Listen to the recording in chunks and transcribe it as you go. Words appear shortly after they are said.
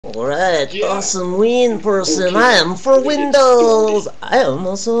Alright, awesome win person. I am for Windows. I am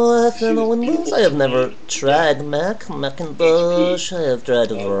also a fan of Windows. I have never tried Macintosh. I have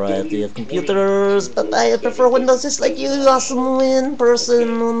tried a variety of computers, but I prefer Windows just like you, awesome win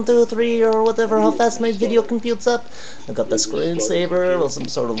person. 1, 2, 3, or whatever, how fast my video computes up. I've got the screensaver with some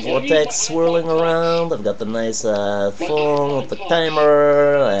sort of vortex swirling around. I've got the nice phone with the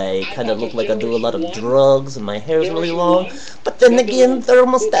timer. I kind of look like I do a lot of drugs and my hair is really long. But then again,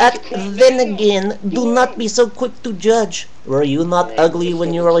 Thermostat, then again, do not be so quick to judge. Were you not ugly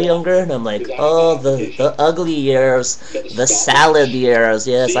when you were younger? And I'm like, oh, the ugly years, the salad years.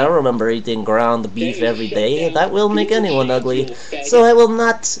 Yes, I remember eating ground beef every day. That will make anyone ugly. So I will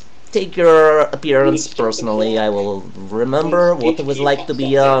not take your appearance personally. I will remember what it was like to be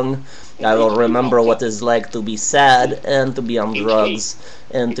young. I will remember what it's like to be sad and to be on drugs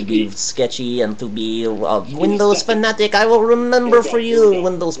and to be sketchy and to be a Windows fanatic. I will remember for you,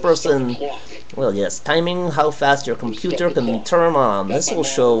 Windows person. Well, yes, timing how fast your computer can turn on. This will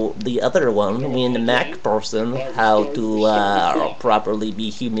show the other one, me and the Mac person, how to properly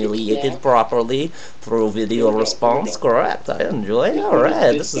be humiliated properly through video response. Correct, I enjoy.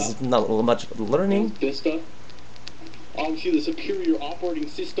 Alright, this is not much learning. Vista, obviously the superior operating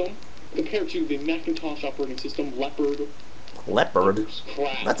system compared to the Macintosh operating system, Leopard. Leopard?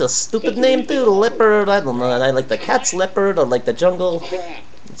 That's a stupid name too, Leopard. I don't know. I like the cat's leopard or like the jungle.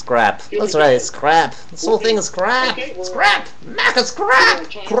 It's crap. That's right, it's crap. This whole thing is crap. It's crap. Mac is crap.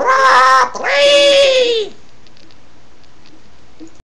 Crap!